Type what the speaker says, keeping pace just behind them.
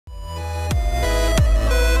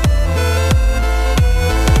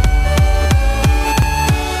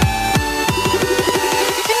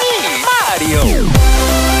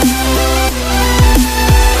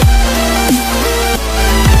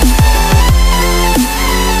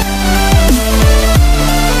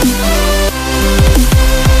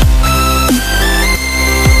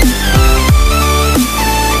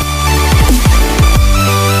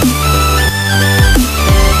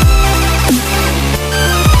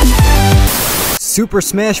Super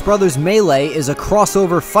Smash Bros. Melee is a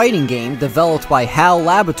crossover fighting game developed by HAL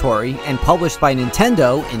Laboratory and published by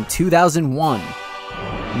Nintendo in 2001.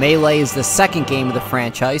 Melee is the second game of the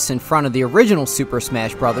franchise in front of the original Super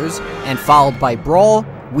Smash Bros. And followed by Brawl,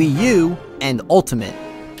 Wii U, and Ultimate.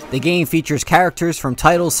 The game features characters from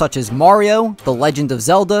titles such as Mario, The Legend of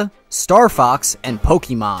Zelda, Star Fox, and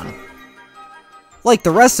Pokemon. Like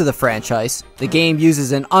the rest of the franchise, the game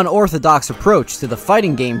uses an unorthodox approach to the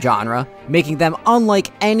fighting game genre, making them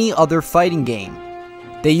unlike any other fighting game.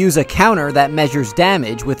 They use a counter that measures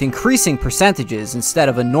damage with increasing percentages instead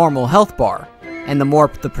of a normal health bar, and the more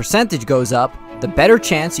the percentage goes up, the better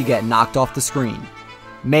chance you get knocked off the screen.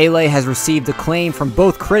 Melee has received acclaim from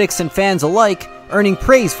both critics and fans alike, earning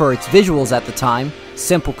praise for its visuals at the time,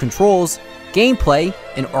 simple controls, gameplay,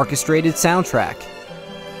 and orchestrated soundtrack.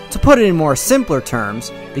 To put it in more simpler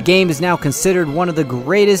terms, the game is now considered one of the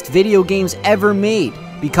greatest video games ever made,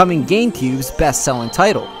 becoming GameCube's best-selling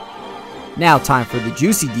title. Now time for the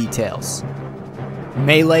juicy details.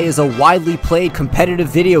 Melee is a widely played competitive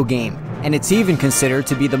video game, and it's even considered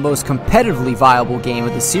to be the most competitively viable game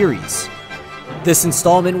of the series. This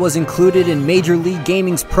installment was included in Major League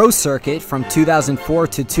Gaming's Pro Circuit from 2004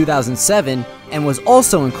 to 2007, and was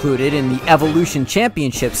also included in the Evolution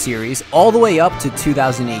Championship Series all the way up to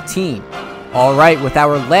 2018. Alright, with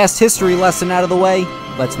our last history lesson out of the way,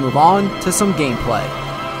 let's move on to some gameplay.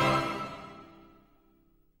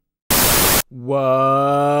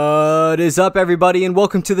 What is up, everybody, and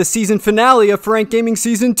welcome to the season finale of FARANK Gaming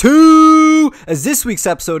Season 2! As this week's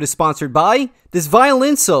episode is sponsored by this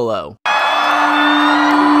violin solo.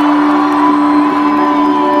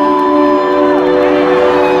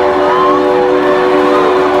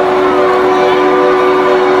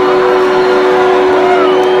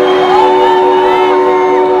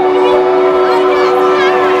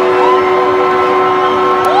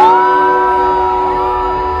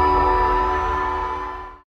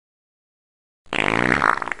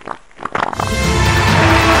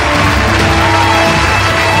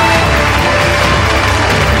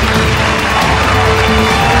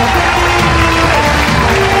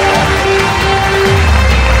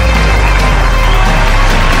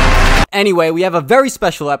 Anyway, we have a very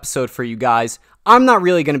special episode for you guys. I'm not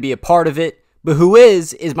really going to be a part of it, but who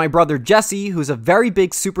is my brother Jesse, who's a very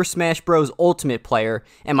big Super Smash Bros. Ultimate player,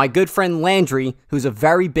 and my good friend Landry, who's a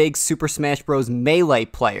very big Super Smash Bros. Melee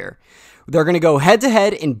player. They're going to go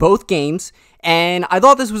head-to-head in both games, and I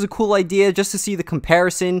thought this was a cool idea just to see the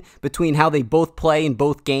comparison between how they both play in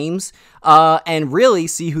both games, and really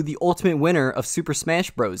see who the ultimate winner of Super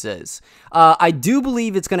Smash Bros. Is. I do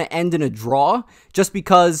believe it's going to end in a draw, just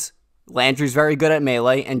because Landry's very good at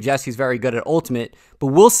Melee, and Jesse's very good at Ultimate, but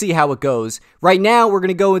we'll see how it goes. Right now, we're going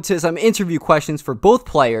to go into some interview questions for both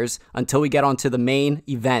players until we get onto the main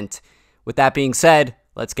event. With that being said,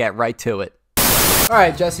 let's get right to it.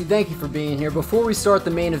 Alright, Jesse, thank you for being here. Before we start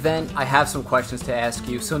the main event, I have some questions to ask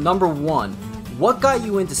you. So number one, what got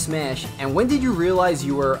you into Smash, and when did you realize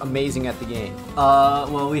you were amazing at the game?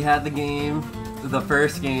 Well, we had the game, the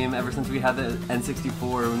first game, ever since we had the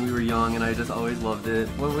N64 when we were young, and I just always loved it.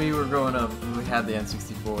 When we were growing up, we had the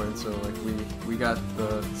N64, and so like we got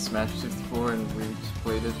the Smash 64, and we just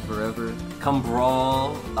played it forever. Come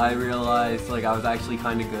Brawl, I realized like I was actually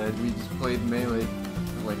kind of good. We just played Melee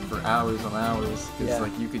like for hours on hours, because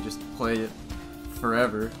like you could just play it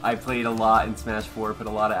forever. I played a lot in Smash 4, put a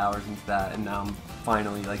lot of hours into that, and now I'm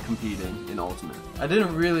finally like competing in Ultimate. I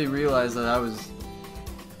didn't really realize that I was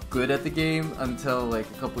good at the game until like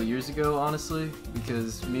a couple of years ago, honestly,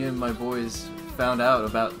 because me and my boys found out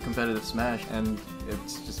about competitive Smash, and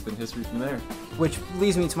it's just been history from there. Which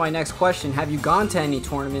leads me to my next question. Have you gone to any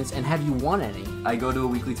tournaments, and have you won any? I go to a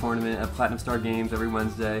weekly tournament at Platinum Star Games every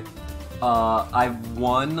Wednesday. I've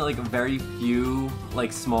won like a very few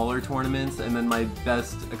like smaller tournaments, and then my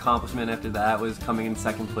best accomplishment after that was coming in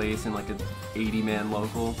second place in like an 80-man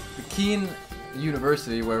local. The Keene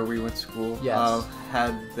University, where we went to school,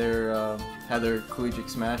 had their collegiate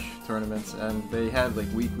Smash tournaments, and they had like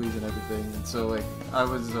weeklies and everything, and so like I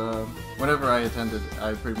was whenever I attended,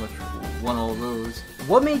 I pretty much won all those.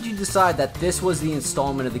 What made you decide that this was the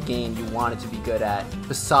installment of the game you wanted to be good at,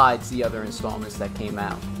 besides the other installments that came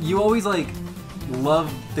out? You always like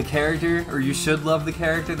love the character, or you should love the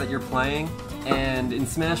character that you're playing, and in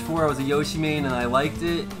Smash 4 I was a Yoshi main and I liked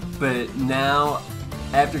it, but now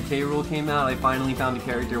after K-Rool came out, I finally found a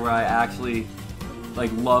character where I actually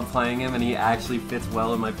like love playing him, and he actually fits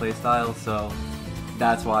well in my playstyle, so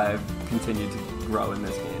that's why I've continued to grow in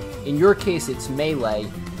this game. In your case, it's Melee.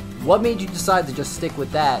 What made you decide to just stick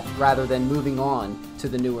with that rather than moving on to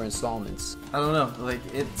the newer installments? I don't know, like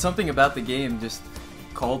something about the game just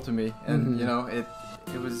called to me, and you know, it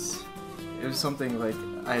was something like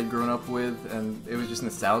I had grown up with, and it was just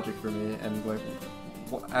nostalgic for me. And like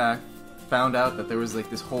I found out that there was like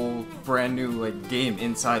this whole brand new like game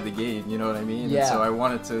inside the game. You know what I mean? Yeah. And so I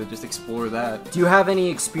wanted to just explore that. Do you have any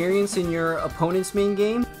experience in your opponent's main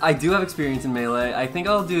game? I do have experience in Melee. I think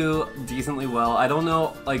I'll do decently well. I don't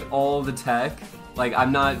know like all the tech. Like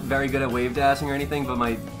I'm not very good at wave dashing or anything, but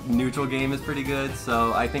my neutral game is pretty good,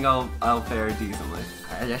 so I think I'll fare decently.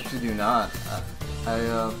 I actually do not.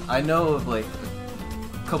 I know of like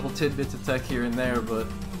a couple tidbits of tech here and there, but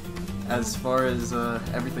as far as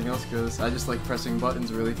everything else goes, I just like pressing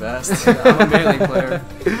buttons really fast. I'm a Melee player.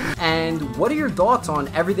 And what are your thoughts on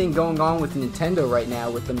everything going on with Nintendo right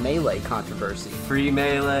now with the Melee controversy? Free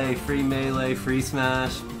Melee, free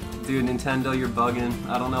Smash. Dude, Nintendo, you're bugging.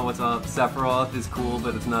 I don't know what's up. Sephiroth is cool,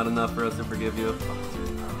 but it's not enough for us to forgive you.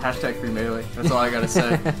 Hashtag free Melee. That's all I gotta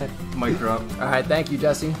say. Mic drop. Alright, thank you,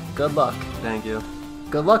 Jesse. Good luck. Thank you.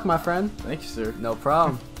 Good luck, my friend. Thank you, sir. No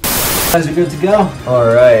problem. You guys are good to go?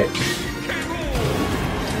 Alright.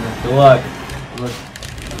 Good luck.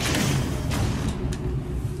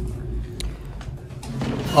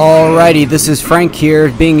 Alrighty, this is Frank here,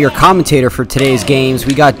 being your commentator for today's games.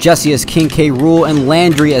 We got Jesse as King K. Rool and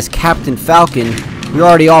Landry as Captain Falcon. We're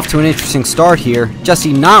already off to an interesting start here.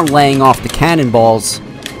 Jesse not laying off the cannonballs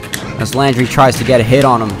as Landry tries to get a hit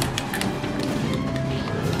on him.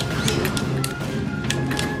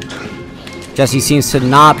 Jesse seems to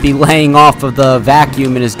not be laying off of the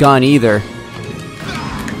vacuum in his gun either.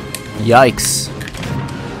 Yikes.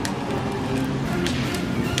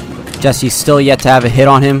 Jesse's still yet to have a hit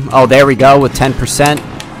on him. Oh, there we go with 10%,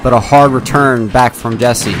 but a hard return back from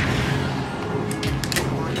Jesse.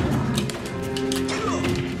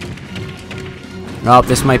 Oh,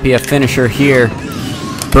 this might be a finisher here.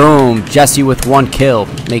 Boom, Jesse with 1 kill,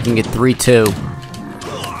 making it 3-2.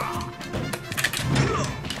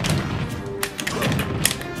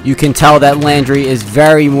 You can tell that Landry is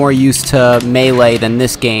very more used to Melee than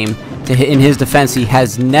this game. In his defense, he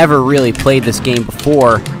has never really played this game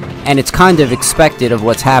before, and it's kind of expected of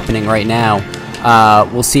what's happening right now.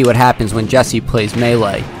 We'll see what happens when Jesse plays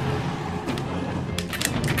Melee.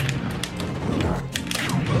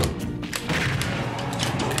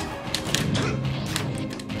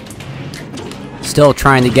 Still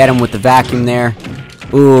trying to get him with the vacuum there.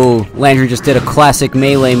 Ooh, Landry just did a classic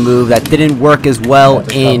Melee move that didn't work as well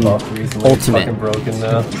in Ultimate. It's fucking broken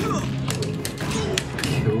now.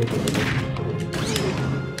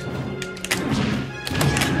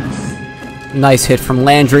 Nice hit from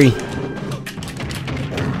Landry.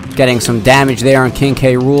 Getting some damage there on King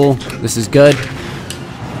K. Rool. This is good.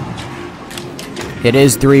 It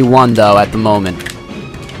is 3-1 though at the moment.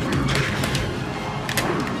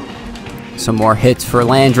 Some more hits for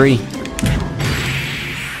Landry.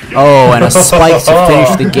 Oh, and a spike to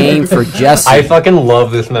finish the game for Jesse. I fucking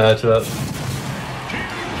love this matchup.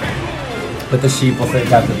 But the sheep will say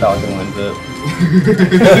Captain Falcon wins it.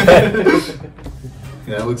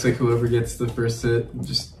 Yeah, it looks like whoever gets the first hit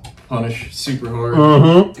just punish super hard. I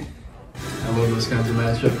love those kinds of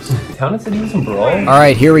matchups. Town and City using Brawl?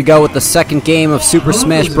 Alright, here we go with the second game of Super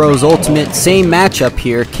Smash Bros. Ultimate. Same matchup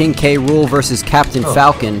here. King K. Rool versus Captain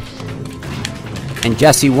Falcon. And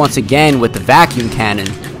Jesse once again with the vacuum cannon.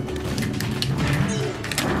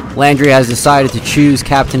 Landry has decided to choose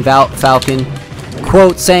Captain Falcon.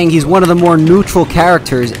 Quote, saying he's one of the more neutral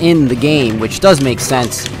characters in the game, which does make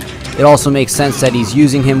sense. It also makes sense that he's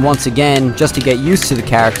using him once again just to get used to the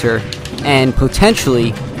character and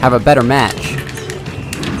potentially have a better match.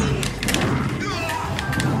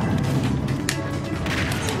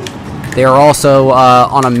 They are also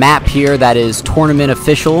on a map here that is tournament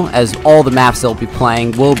official, as all the maps they'll be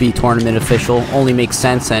playing will be tournament official. Only makes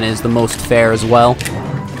sense and is the most fair as well.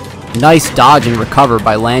 Nice dodge and recover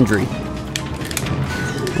by Landry.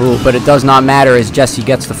 Ooh, but it does not matter as Jesse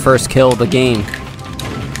gets the first kill of the game.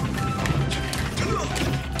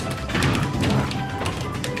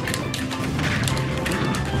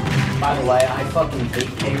 By the way, I fucking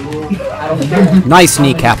hate K. Rool. I don't care. Nice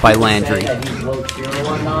kneecap by Landry. He's low tier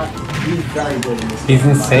or not. He's very good in this He's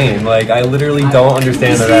insane. Like, I literally don't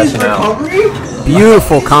understand the rationale.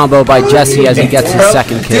 Beautiful combo by Jesse as he gets his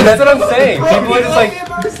second kill. Dude, that's what I'm saying. People are just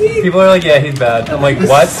like, people are like, yeah, he's bad. I'm like,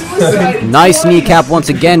 what? Nice kneecap once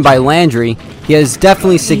again by Landry. He has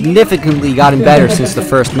definitely significantly gotten better since the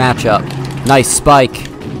first matchup. Nice spike.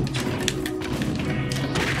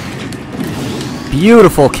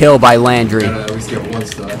 Beautiful kill by Landry. At least get one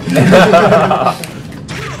star.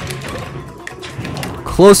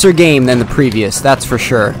 Closer game than the previous, that's for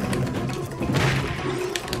sure.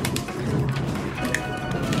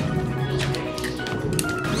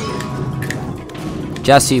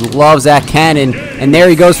 Jesse loves that cannon, and there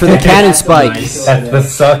he goes for the cannon spike. Nice. That's the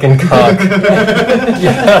suck and cock.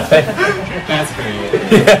 That's great.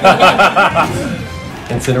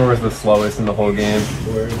 Incineroar was the slowest in the whole game.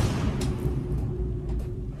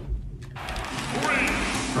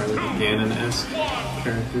 Probably like Ganon-esque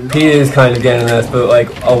character. He is kind of Ganon-esque, but like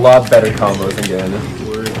a lot better combos than Ganon.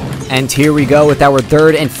 And here we go with our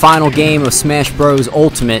third and final game of Smash Bros.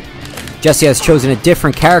 Ultimate. Jesse has chosen a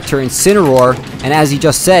different character, Incineroar, and as he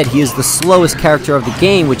just said, he is the slowest character of the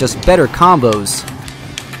game with just better combos.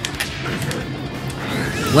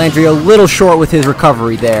 Landry a little short with his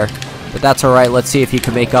recovery there, but that's alright. Let's see if he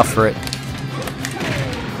can make up for it.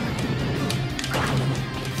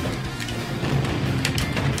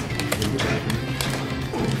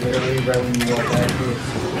 Literally right when you walk back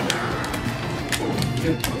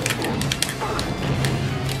here.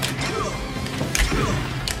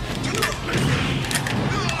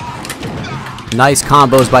 Nice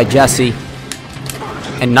combos by Jesse,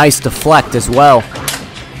 and nice deflect as well.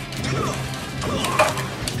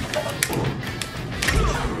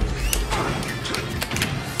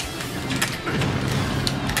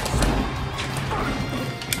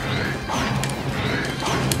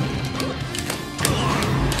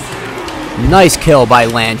 Nice kill by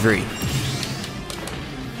Landry.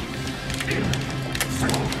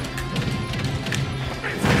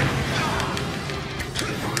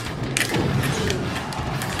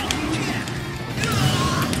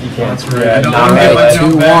 That's right. Alright,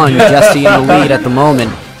 2-1, Jesse in the lead at the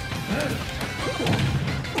moment.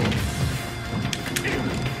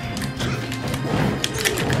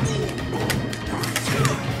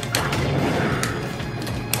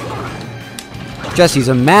 Jesse's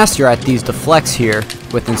a master at these deflects here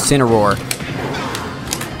with Incineroar.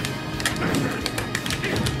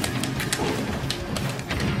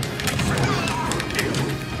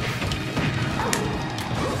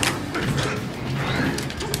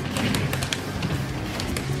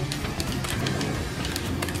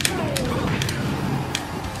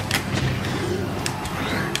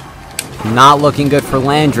 Not looking good for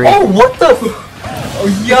Landry. Oh, what the?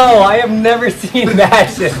 Oh, yo, I have never seen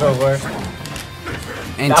that shit before.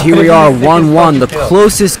 And here we are, 1-1, the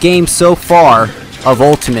closest game so far of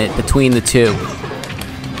Ultimate between the two.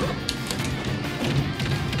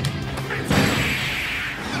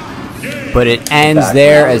 But it ends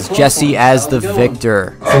there as Jesse as the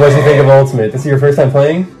victor. So what do you think of Ultimate? This is your first time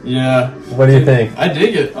playing? Yeah. What do you think? I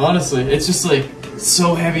dig it, honestly. It's just like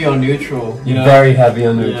so heavy on neutral, you know? Very heavy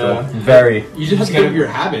on neutral. Yeah. Very. You just have to get up your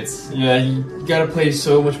habits. Yeah, you gotta play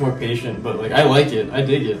so much more patient, but like I like it. I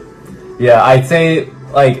dig it. Yeah, I'd say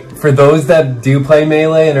like for those that do play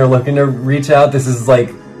Melee and are looking to reach out, this is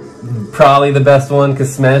like probably the best one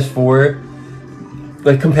because Smash 4,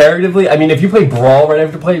 like comparatively, I mean, if you play Brawl right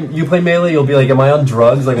after you play Melee, you'll be like, am I on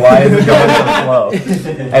drugs? Like, why is it going so slow?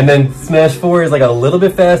 And then Smash 4 is like a little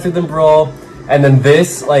bit faster than Brawl, and then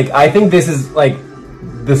this, like, I think this is like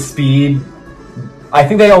the speed. I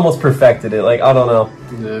think they almost perfected it. Like, I don't know.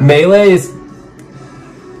 Yeah. Melee is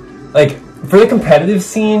like for the competitive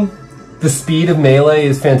scene. The speed of Melee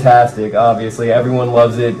is fantastic, obviously. Everyone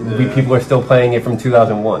loves it. Yeah. People are still playing it from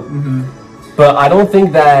 2001. Mm-hmm. But I don't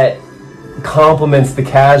think that complements the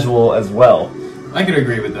casual as well. I could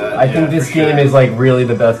agree with that. I think this game is like really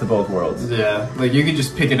the best of both worlds. Yeah, like you could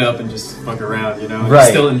just pick it up and just fuck around, you know? Right. And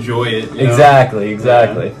still enjoy it. You know? Exactly.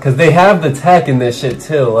 Because they have the tech in this shit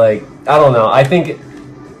too. Like, I don't know. I think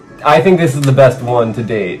this is the best one to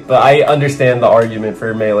date, but I understand the argument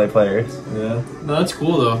for Melee players. Yeah, no, that's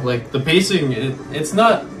cool though. Like the pacing, it's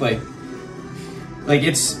not like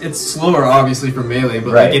it's slower obviously for Melee,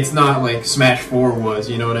 but like it's not like Smash 4 was.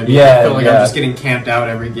 You know what I mean? Yeah, I feel like I'm just getting camped out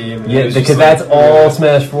every game. Yeah, because that's all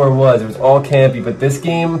Smash 4 was. It was all campy. But this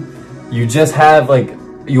game, you just have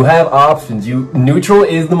you have options. Neutral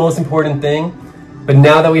is the most important thing. But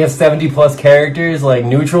now that we have 70 plus characters, like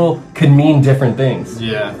neutral could mean different things.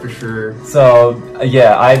 Yeah, for sure. So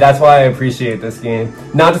yeah, that's why I appreciate this game.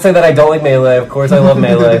 Not to say that I don't like Melee. Of course, I love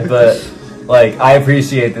Melee, but like I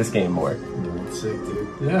appreciate this game more. That's sick, dude.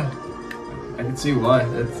 Yeah, I can see why.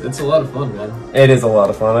 It's a lot of fun, man. It is a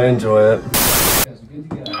lot of fun. I enjoy it.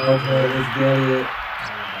 Okay, let's get it.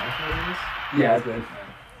 Yeah, it's good.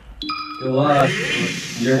 Good luck.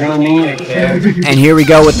 You're gonna need it, kid. And here we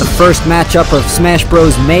go with the first matchup of Smash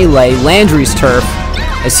Bros. Melee, Landry's turf,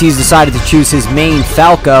 as he's decided to choose his main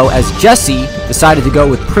Falco, as Jesse decided to go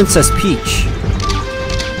with Princess Peach.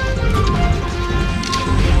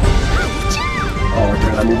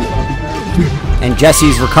 And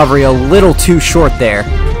Jesse's recovery a little too short there.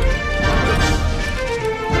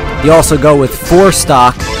 You also go with 4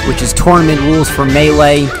 stock, which is tournament rules for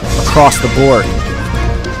Melee across the board.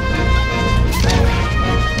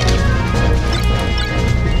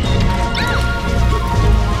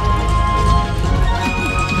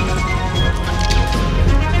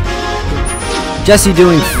 Jesse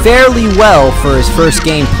doing fairly well for his first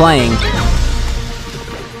game playing.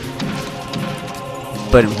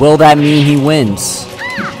 But will that mean he wins?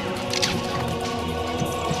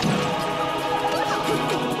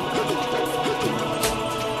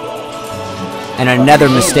 And another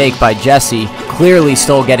mistake by Jesse, clearly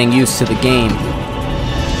still getting used to the game.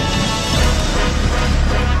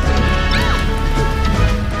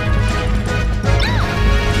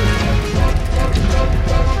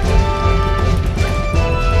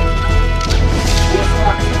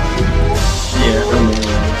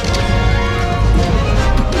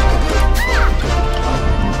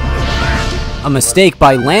 A mistake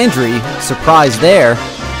by Landry, surprise there,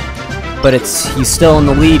 but he's still in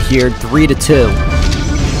the lead here, 3-2.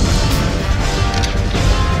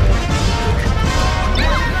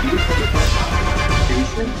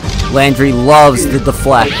 Landry loves the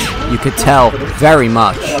deflect, you could tell very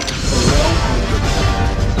much.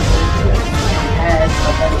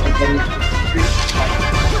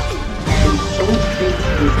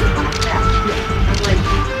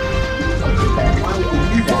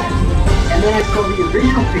 And then I saw the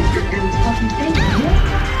original picture and it was fucking fake.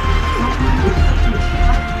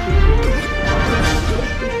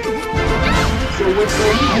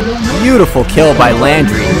 Beautiful kill by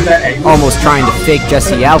Landry, almost trying to fake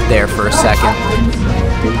Jesse out there for a second.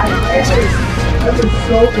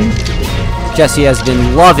 Jesse has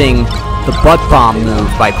been loving the butt bomb move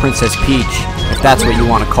by Princess Peach, if that's what you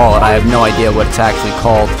want to call it. I have no idea what it's actually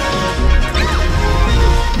called.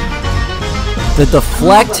 The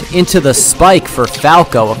deflect into the spike for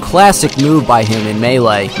Falco, a classic move by him in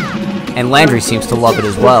Melee, and Landry seems to love it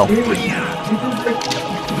as well.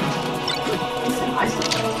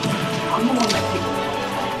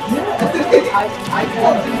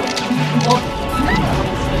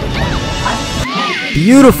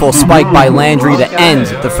 Beautiful spike by Landry to end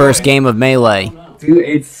the first game of Melee. Dude,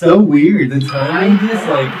 it's so weird. The timing just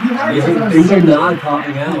things are not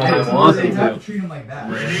popping out when I want them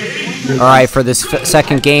to. Alright, for this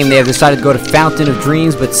second game, they have decided to go to Fountain of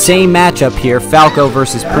Dreams, but same matchup here, Falco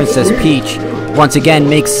versus Princess Peach. Once again,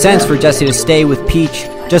 makes sense for Jesse to stay with Peach,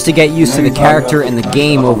 just to get used to the character and the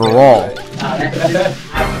game overall.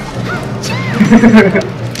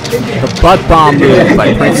 The butt bomb move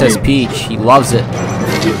by Princess Peach, he loves it.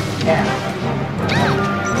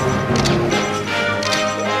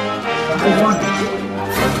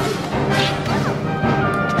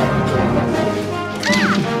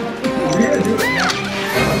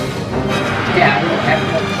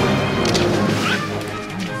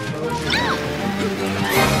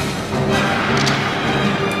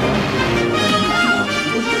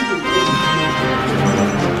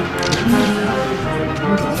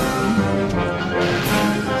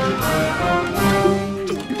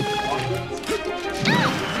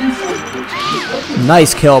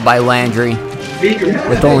 Nice kill by Landry,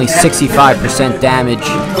 with only 65% damage,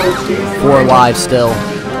 4 alive still.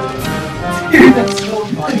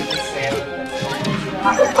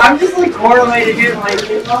 I'm just like correlated here, like,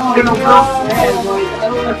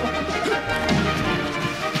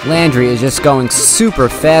 Landry is just going super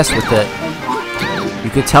fast with it. You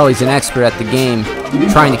could tell he's an expert at the game,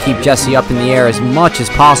 trying to keep Jesse up in the air as much as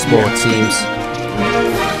possible, it seems.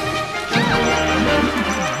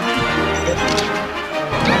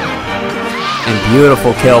 And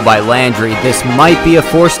beautiful kill by Landry. This might be a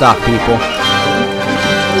 4-stock, people.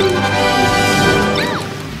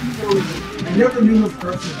 I never knew this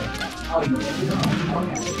person.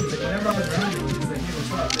 Whenever I was around him, he was like, hey,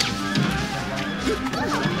 what's up?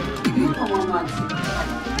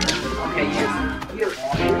 Okay, yes.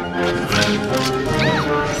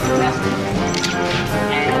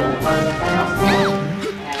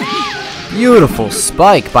 Beautiful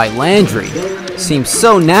spike by Landry. Seems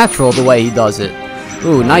so natural the way he does it.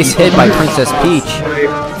 Ooh, nice hit by Princess Peach.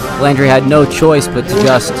 Landry had no choice but to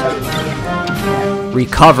just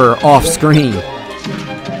recover off screen.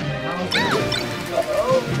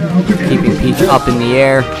 Keeping Peach up in the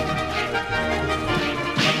air.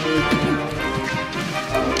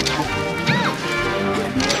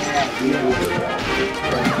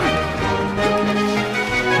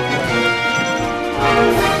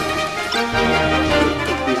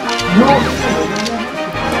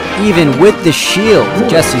 Even with the shield,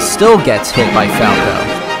 Jesse still gets hit by Falco.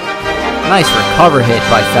 Nice recover hit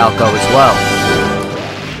by Falco as well.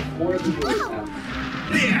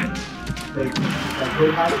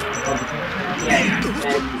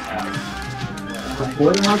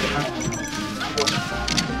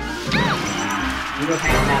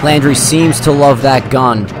 Landry seems to love that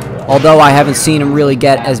gun, although I haven't seen him really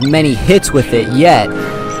get as many hits with it yet.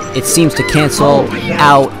 it seems to cancel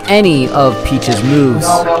out any of Peach's moves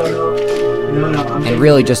and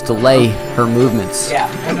really just delay her movements. Yeah.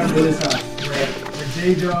 And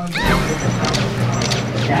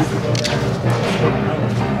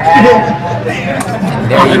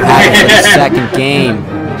there you have it for the second game.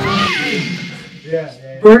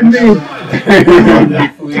 Burn me!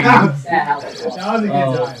 That was a good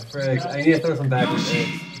time. Frick. I need to throw some back.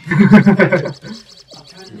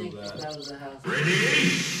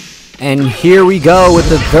 And here we go with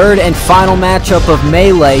the third and final matchup of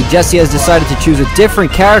Melee. Jesse has decided to choose a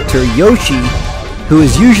different character, Yoshi, who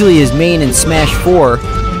is usually his main in Smash 4,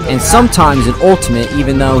 and sometimes in Ultimate,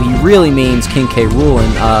 even though he really mains King K. Rool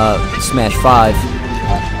in Smash 5.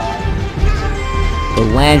 But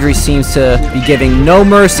Landry seems to be giving no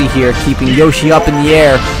mercy here, keeping Yoshi up in the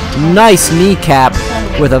air. Nice kneecap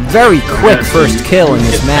with a very quick first kill in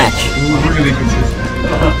this match.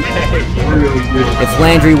 If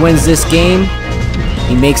Landry wins this game,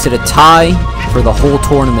 he makes it a tie for the whole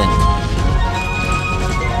tournament.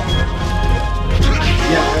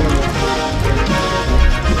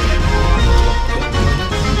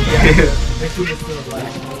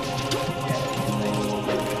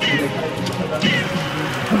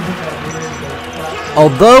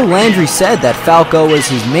 Although Landry said that Falco was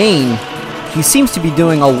his main, he seems to be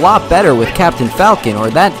doing a lot better with Captain Falcon, or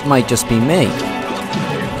that might just be me.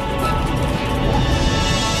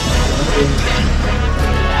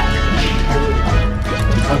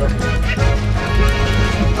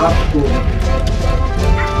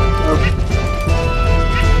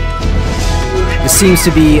 This seems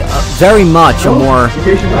to be very much a more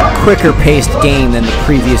quicker paced game than the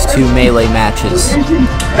previous two Melee matches,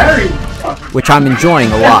 which I'm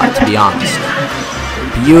enjoying a lot, to be honest.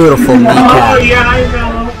 Beautiful kneecap.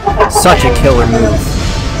 Such a killer move.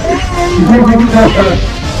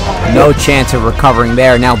 No chance of recovering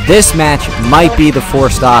there. Now this match might be the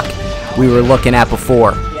 4-stock we were looking at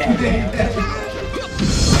before.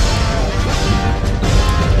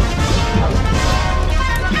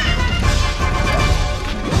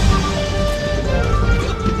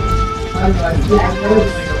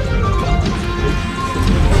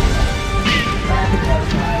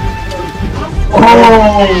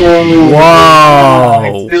 Whoa!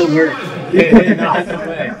 It still works.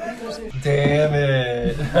 Damn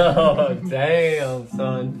it. Oh, damn,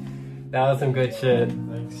 son. That was some good shit.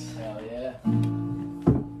 Thanks. Hell yeah.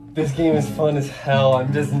 This game is fun as hell.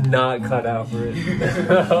 I'm just not cut out for it. It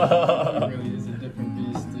really is a different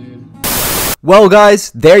beast, dude. Well,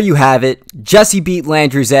 guys, there you have it. Jesse beat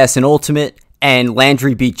Landry's ass in Ultimate, and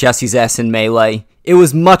Landry beat Jesse's ass in Melee. It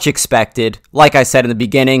was much expected. Like I said in the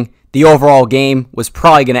beginning, the overall game was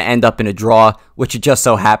probably going to end up in a draw, which it just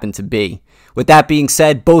so happened to be. With that being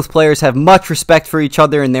said, both players have much respect for each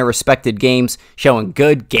other in their respected games, showing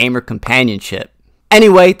good gamer companionship.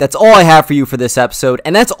 Anyway, that's all I have for you for this episode,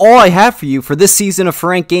 and that's all I have for you for this season of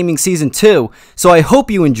FARANK Gaming Season 2. So I hope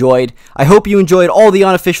you enjoyed. I hope you enjoyed all the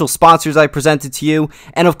unofficial sponsors I presented to you,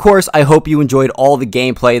 and of course, I hope you enjoyed all the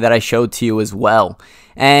gameplay that I showed to you as well.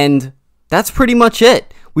 And that's pretty much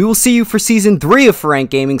it. We will see you for Season 3 of FARANK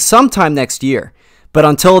Gaming sometime next year. But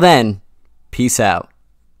until then, peace out.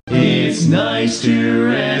 It's nice to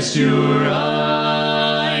rest your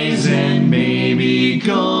eyes and maybe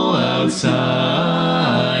go outside.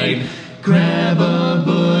 Grab a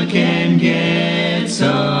book and get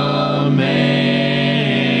some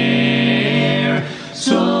air.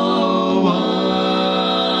 So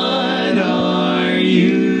what are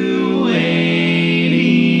you waiting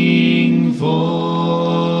for?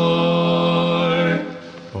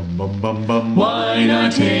 Why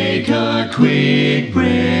not take a quick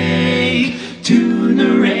break? Tune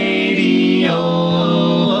the radio.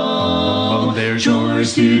 There's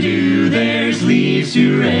chores to do, there's leaves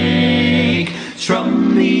to rake.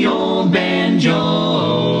 Strum the old banjo.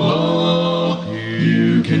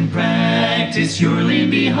 You can practice your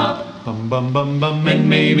Lindy Hop. And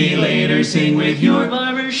maybe later sing with your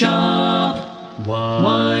barbershop.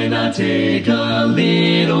 Why not take a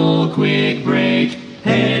little quick break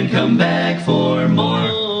and come back for more?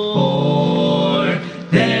 Or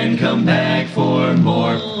then come back for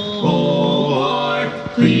more. Or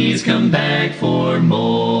please come back for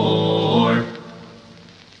more.